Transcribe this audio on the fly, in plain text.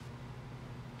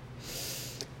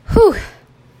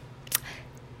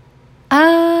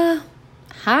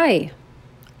Hi.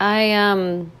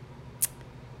 I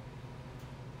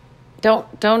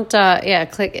don't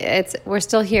click we're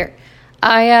still here.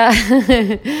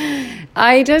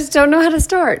 I just don't know how to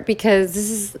start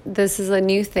because this is a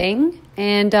new thing,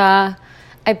 and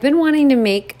I've been wanting to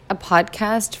make a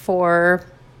podcast for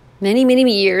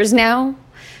many years now,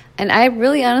 and I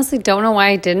really honestly don't know why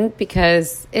I didn't,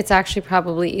 because it's actually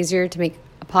probably easier to make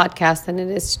a podcast than it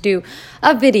is to do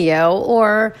a video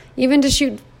or even to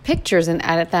shoot pictures and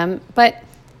edit them. But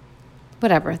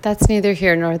whatever, that's neither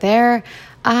here nor there.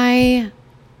 I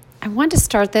want to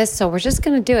start this, so we're just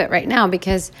going to do it right now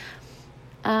because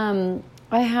I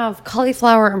have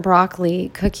cauliflower and broccoli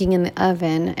cooking in the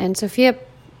oven, and Sophia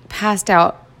passed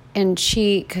out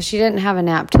because she didn't have a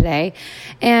nap today,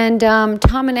 and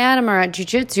Tom and Adam are at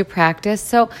jiu-jitsu practice,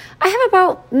 so I have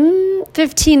about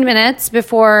 15 minutes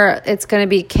before it's going to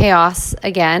be chaos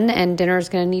again, and dinner is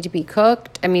going to need to be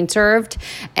served,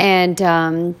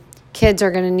 and kids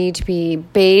are going to need to be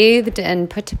bathed and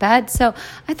put to bed. So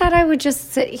I thought I would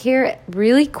just sit here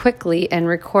really quickly and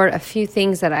record a few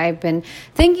things that I've been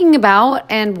thinking about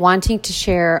and wanting to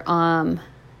share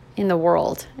in the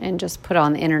world and just put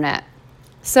on the internet.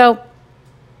 So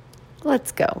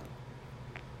let's go.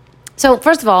 So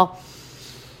first of all,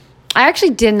 I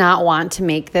actually did not want to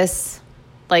make this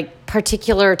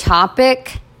particular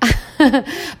topic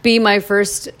be my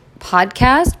first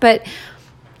podcast, but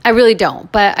I really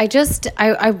don't. But I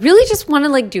really just want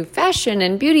to do fashion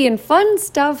and beauty and fun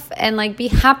stuff and be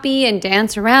happy and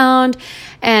dance around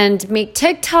and make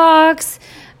TikToks.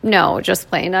 No, just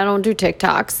plain. I don't do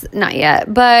TikToks. Not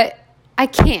yet. But I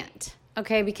can't.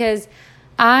 Okay. Because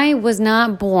I was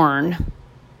not born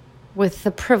with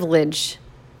the privilege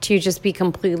to just be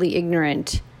completely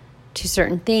ignorant to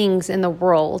certain things in the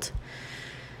world.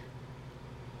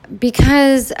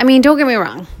 Because, don't get me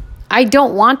wrong. I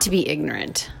don't want to be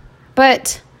ignorant,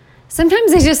 but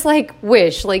sometimes I just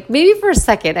wish, maybe for a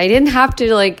second, I didn't have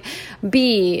to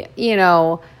be,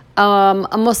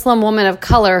 a Muslim woman of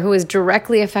color who is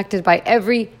directly affected by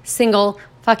every single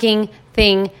fucking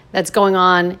thing that's going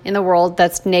on in the world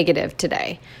that's negative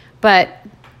today. But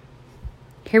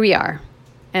here we are,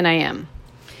 and I am.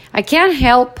 I can't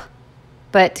help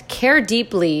but care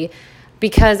deeply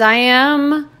because I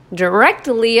am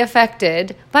directly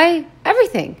affected by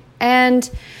everything. And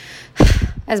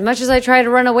as much as I try to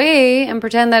run away and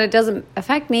pretend that it doesn't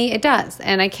affect me, it does.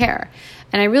 And I care.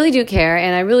 And I really do care.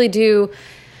 And I really do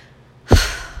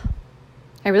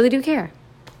care,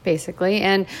 basically.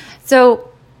 And so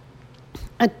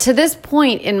to this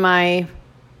point in my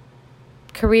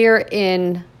career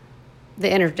in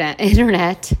the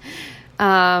internet,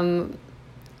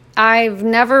 I've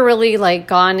never really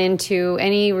gone into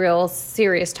any real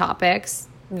serious topics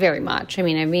very much. I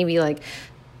maybe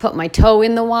put my toe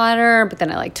in the water, but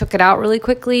then I took it out really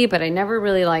quickly, but I never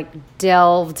really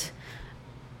delved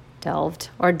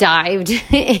or dived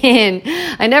in.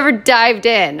 I never dived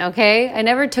in, okay? I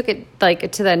never took it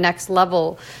to the next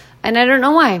level, and I don't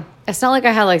know why. It's not like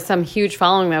I had some huge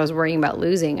following that I was worrying about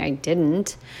losing. I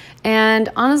didn't. And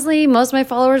honestly, most of my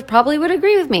followers probably would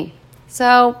agree with me.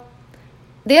 So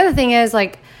the other thing is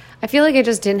I feel like I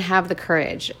just didn't have the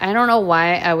courage. I don't know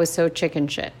why I was so chicken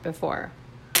shit before.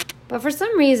 But for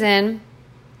some reason,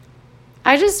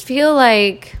 I just feel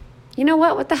you know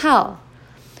what the hell?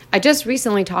 I just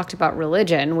recently talked about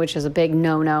religion, which is a big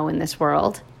no-no in this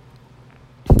world.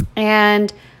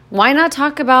 And why not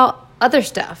talk about other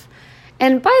stuff?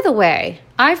 And by the way,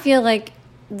 I feel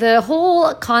the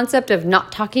whole concept of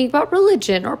not talking about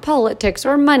religion or politics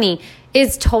or money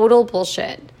is total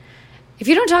bullshit. If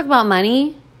you don't talk about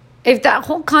money, if that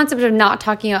whole concept of not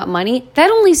talking about money,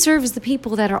 that only serves the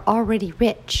people that are already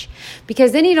rich.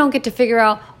 Because then you don't get to figure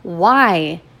out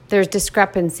why there's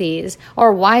discrepancies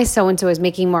or why so-and-so is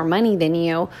making more money than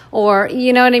you. Or,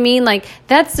 you know what I mean?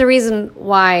 That's the reason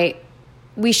why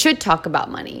we should talk about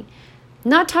money.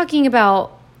 Not talking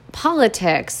about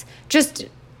politics just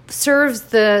serves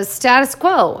the status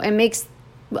quo and makes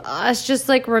us just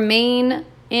remain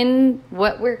in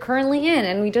what we're currently in.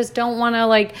 And we just don't want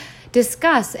to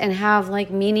discuss and have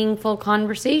meaningful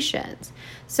conversations.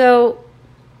 So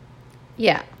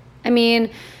yeah, you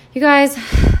guys,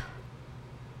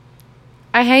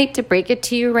 I hate to break it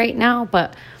to you right now,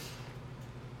 but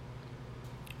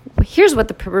here's what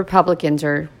the Republicans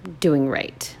are doing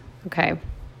right. Okay.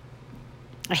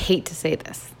 I hate to say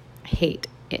this. I hate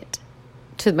it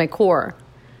to my core,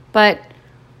 but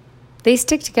they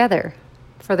stick together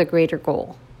for the greater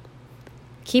goal,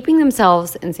 keeping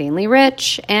themselves insanely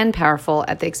rich and powerful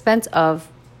at the expense of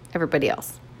everybody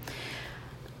else.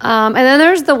 And then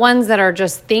there's the ones that are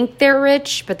just think they're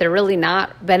rich, but they're really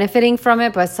not benefiting from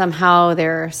it, but somehow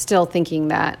they're still thinking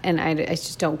that. And I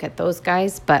just don't get those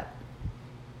guys. But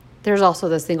there's also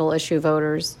the single issue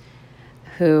voters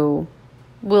who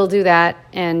will do that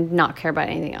and not care about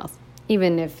anything else,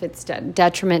 even if it's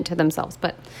detriment to themselves.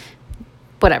 But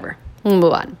whatever, we'll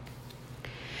move on.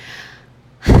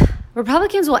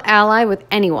 Republicans will ally with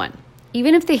anyone,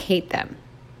 even if they hate them.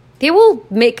 They will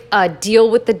make a deal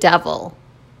with the devil,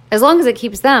 as long as it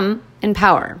keeps them in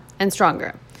power and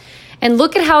stronger. And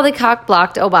look at how they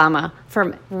cock-blocked Obama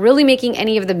from really making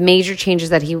any of the major changes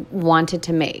that he wanted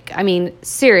to make. I mean,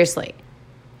 seriously.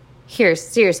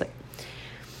 Seriously.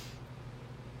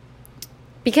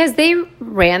 Because they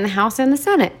ran the House and the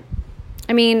Senate.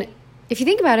 I mean, if you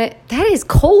think about it, that is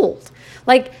cold.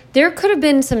 Like, there could have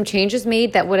been some changes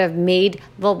made that would have made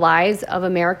the lives of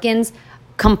Americans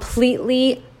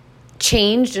completely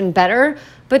changed and better.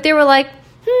 But they were like,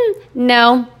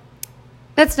 no,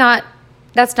 that's not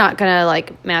gonna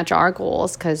like match our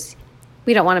goals because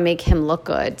we don't want to make him look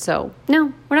good. So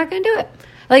no, we're not gonna do it.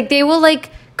 Like, they will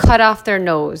like cut off their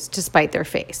nose to spite their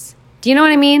face. Do you know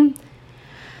what I mean?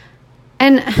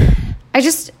 And I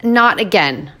just, not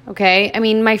again. Okay. I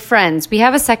mean, my friends, we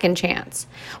have a second chance.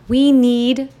 We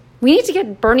need to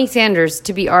get Bernie Sanders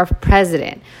to be our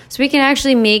president so we can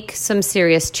actually make some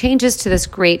serious changes to this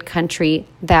great country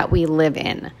that we live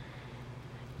in.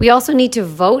 We also need to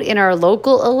vote in our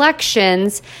local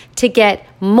elections to get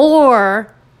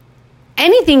more,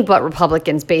 anything but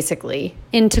Republicans, basically,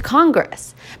 into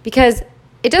Congress. Because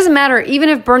it doesn't matter, even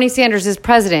if Bernie Sanders is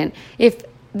president, if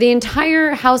the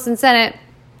entire House and Senate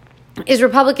is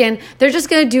Republican, they're just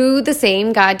going to do the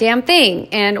same goddamn thing.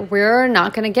 And we're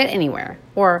not going to get anywhere.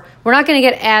 Or we're not going to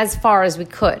get as far as we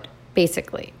could,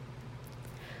 basically.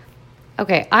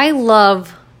 Okay, I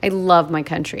love my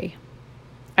country.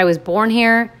 I was born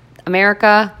here,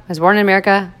 America. I was born in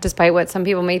America, despite what some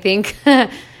people may think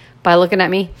by looking at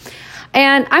me.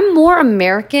 And I'm more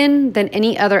American than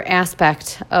any other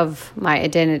aspect of my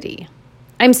identity.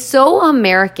 I'm so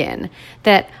American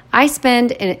that I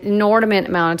spend an inordinate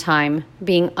amount of time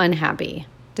being unhappy,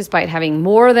 despite having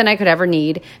more than I could ever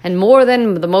need and more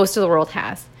than the most of the world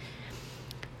has.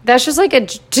 That's just like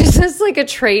a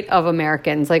trait of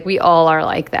Americans. Like, we all are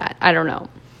like that. I don't know.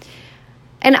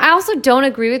 And I also don't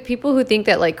agree with people who think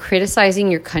that like criticizing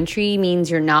your country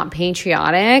means you're not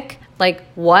patriotic. Like,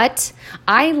 what?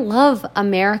 I love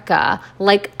America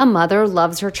like a mother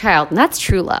loves her child. And that's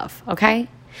true love, okay?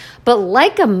 But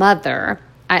like a mother,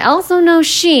 I also know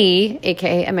she,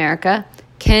 aka America,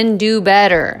 can do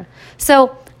better.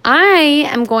 So I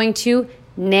am going to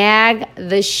nag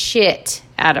the shit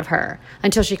out of her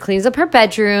until she cleans up her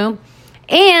bedroom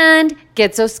and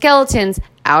gets those skeletons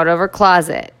out of her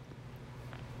closet.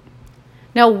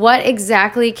 Now, what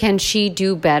exactly can she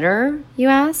do better, you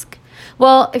ask?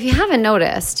 Well, if you haven't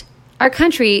noticed, our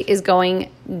country is going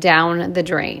down the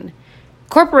drain.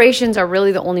 Corporations are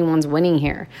really the only ones winning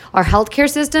here. Our healthcare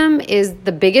system is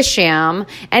the biggest sham.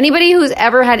 Anybody who's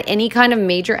ever had any kind of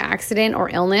major accident or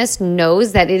illness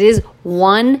knows that it is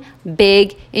one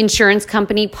big insurance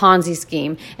company Ponzi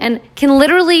scheme, and can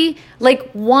literally,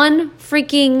 like, one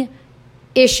freaking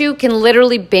issue can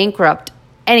literally bankrupt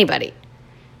anybody.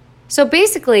 So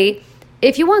basically,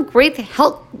 if you want great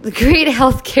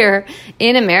health care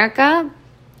in America,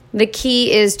 the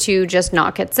key is to just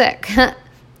not get sick.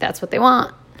 That's what they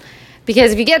want.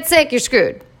 Because if you get sick, you're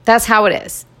screwed. That's how it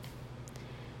is.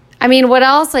 I mean, what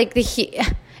else? Like,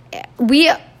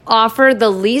 we offer the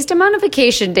least amount of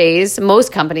vacation days,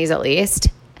 most companies at least.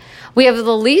 We have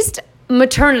the least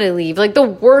maternity leave, like the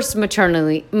worst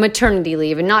maternity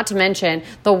leave, and not to mention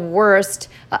the worst,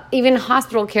 even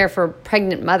hospital care for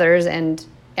pregnant mothers, and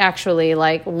actually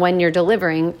like when you're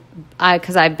delivering,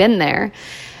 because I've been there.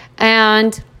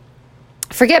 And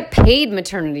forget paid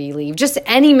maternity leave, just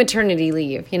any maternity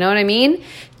leave. You know what I mean?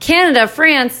 Canada,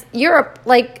 France, Europe,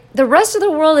 like the rest of the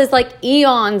world is like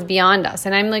eons beyond us.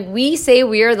 And I'm like, we say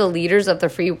we are the leaders of the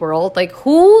free world. Like,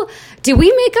 who do we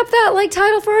make up that like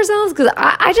title for ourselves? Because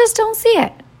I just don't see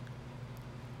it.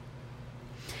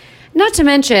 Not to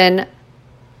mention,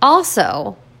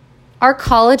 also, our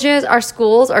colleges, our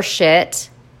schools are shit.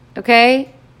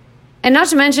 Okay? And not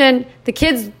to mention, the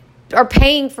kids are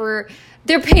paying through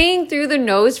the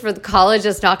nose for the college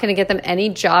that's not going to get them any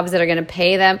jobs that are going to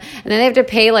pay them. And then they have to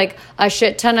pay like a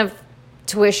shit ton of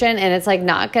tuition, and it's like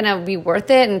not going to be worth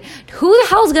it. And who the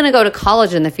hell is going to go to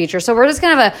college in the future? So we're just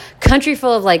going to have a country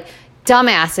full of like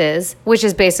dumbasses, which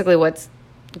is basically what's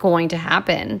going to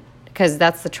happen, because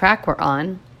that's the track we're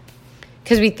on.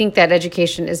 Because we think that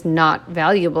education is not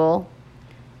valuable,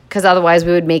 because otherwise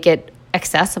we would make it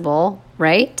accessible,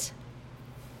 right?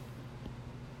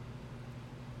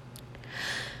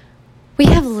 We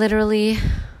have literally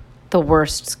the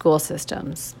worst school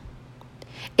systems.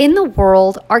 In the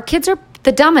world, our kids are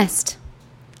the dumbest.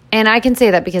 And I can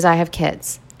say that because I have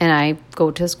kids and I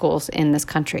go to schools in this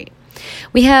country.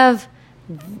 We have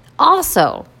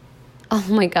also, oh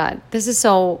my God, this is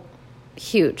so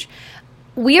huge.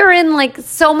 We are in like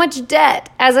so much debt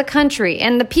as a country,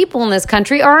 and the people in this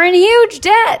country are in huge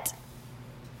debt.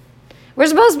 We're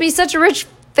supposed to be such a rich,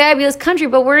 fabulous country,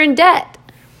 but we're in debt.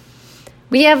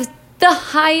 We have the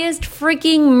highest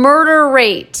freaking murder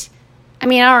rate. I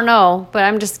mean, I don't know, but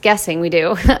I'm just guessing we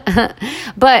do.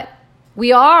 But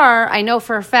we are, I know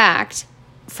for a fact,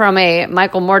 from a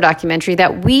Michael Moore documentary,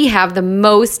 that we have the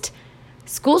most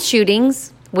school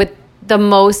shootings with the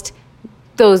most,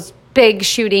 those big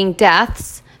shooting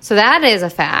deaths. So that is a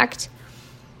fact.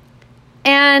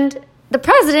 And the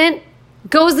president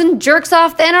goes and jerks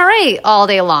off the NRA all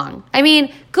day long. I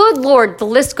mean, good Lord, the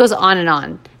list goes on and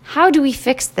on. How do we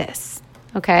fix this?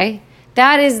 Okay?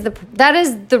 That is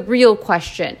the real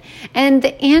question. And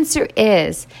the answer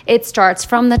is, it starts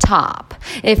from the top.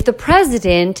 If the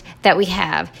president that we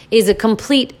have is a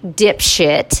complete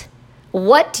dipshit,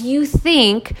 what do you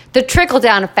think the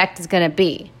trickle-down effect is going to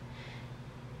be?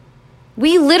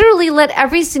 We literally let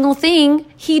every single thing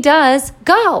he does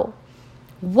go.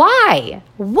 Why?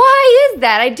 Why is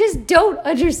that? I just don't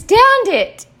understand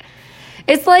it.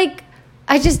 It's like,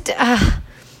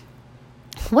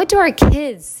 what do our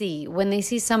kids see when they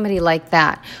see somebody like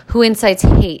that who incites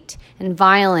hate and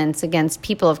violence against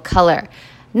people of color?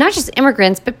 Not just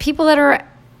immigrants, but people that are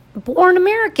born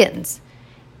Americans.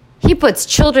 He puts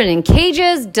children in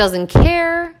cages, doesn't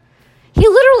care. He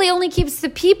literally only keeps the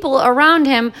people around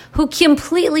him who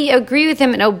completely agree with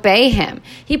him and obey him.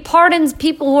 He pardons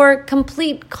people who are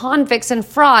complete convicts and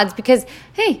frauds because,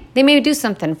 hey, they may do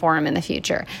something for him in the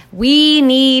future. We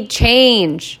need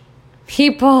change,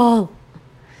 people.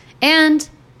 And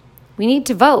we need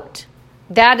to vote.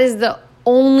 That is the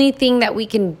only thing that we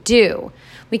can do.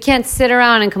 We can't sit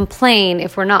around and complain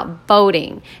if we're not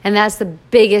voting. And that's the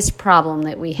biggest problem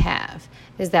that we have,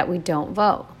 is that we don't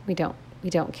vote. We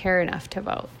don't care enough to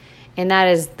vote. And that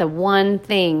is the one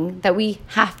thing that we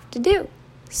have to do.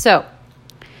 So,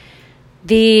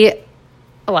 the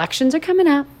elections are coming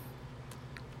up.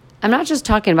 I'm not just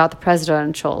talking about the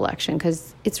presidential election,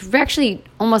 because it's actually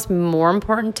almost more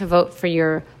important to vote for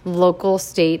your local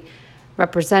state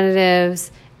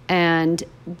representatives and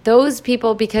those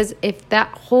people, because if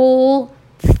if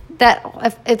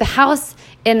the House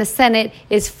and the Senate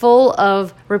is full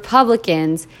of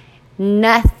Republicans,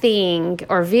 nothing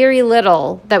or very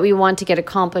little that we want to get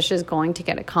accomplished is going to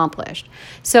get accomplished.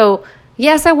 So,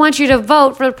 yes, I want you to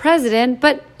vote for the president,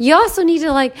 but you also need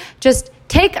to just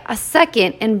take a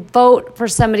second and vote for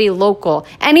somebody local.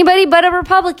 Anybody but a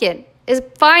Republican is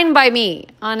fine by me,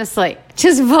 honestly.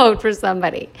 Just vote for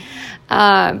somebody.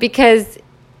 Because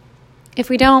if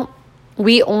we don't,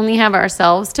 we only have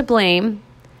ourselves to blame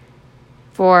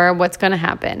for what's going to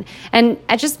happen. And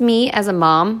just me as a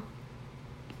mom,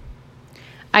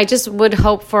 I just would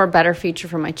hope for a better future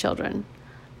for my children.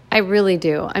 I really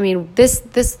do. I mean,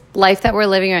 this life that we're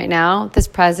living right now, this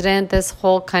president, this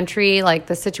whole country,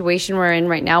 the situation we're in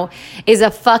right now is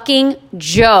a fucking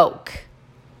joke.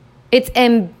 It's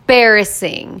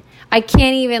embarrassing. I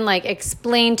can't even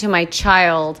explain to my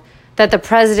child that the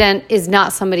president is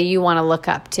not somebody you want to look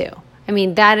up to. I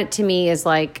mean, that to me is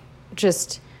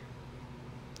just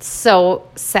so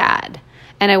sad.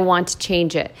 And I want to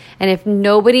change it. And if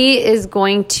nobody is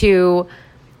going to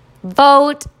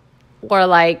vote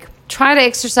or try to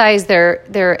exercise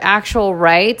their actual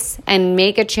rights and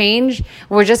make a change,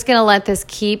 we're just going to let this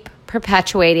keep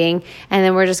perpetuating. And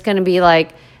then we're just going to be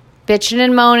bitching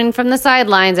and moaning from the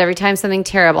sidelines every time something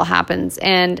terrible happens.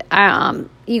 And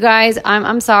you guys,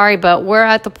 I'm sorry, but we are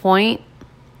at the point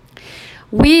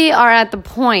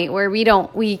where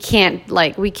we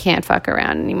can't fuck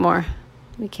around anymore.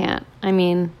 We can't. I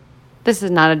mean, this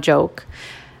is not a joke.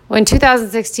 Well, in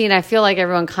 2016, I feel like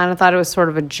everyone kind of thought it was sort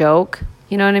of a joke.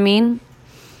 You know what I mean?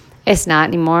 It's not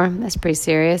anymore. That's pretty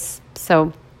serious.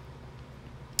 So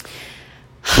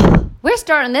we're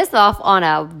starting this off on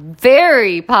a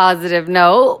very positive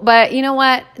note. But you know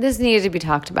what? This needed to be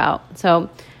talked about. So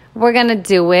we're going to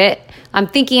do it. I'm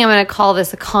thinking I'm going to call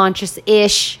this a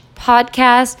conscious-ish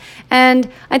podcast. And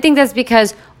I think that's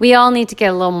because we all need to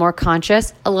get a little more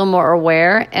conscious, a little more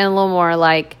aware, and a little more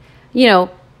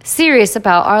serious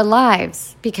about our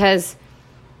lives, because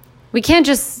we can't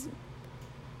just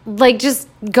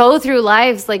go through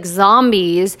lives like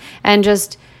zombies and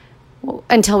just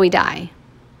until we die.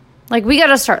 Like, we got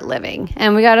to start living,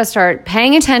 and we got to start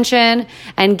paying attention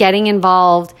and getting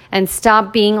involved and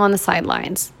stop being on the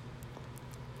sidelines.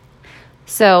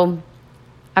 So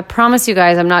I promise you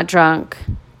guys I'm not drunk.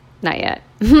 Not yet.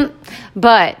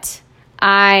 But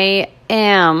I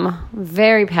am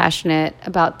very passionate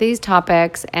about these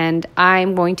topics, and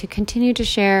I'm going to continue to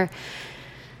share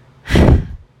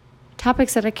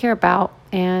topics that I care about,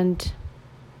 and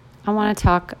I want to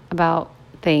talk about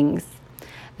things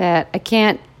that I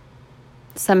can't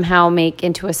somehow make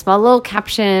into a small little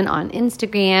caption on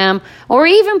Instagram or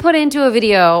even put into a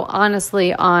video,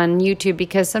 honestly, on YouTube,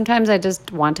 because sometimes I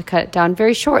just want to cut it down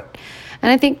very short.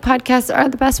 And I think podcasts are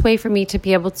the best way for me to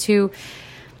be able to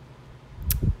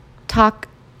talk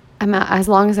as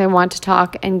long as I want to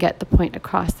talk and get the point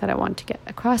across that I want to get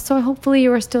across. So hopefully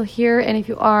you are still here. And if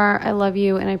you are, I love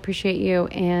you and I appreciate you.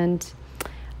 And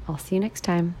I'll see you next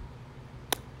time.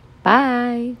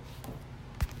 Bye.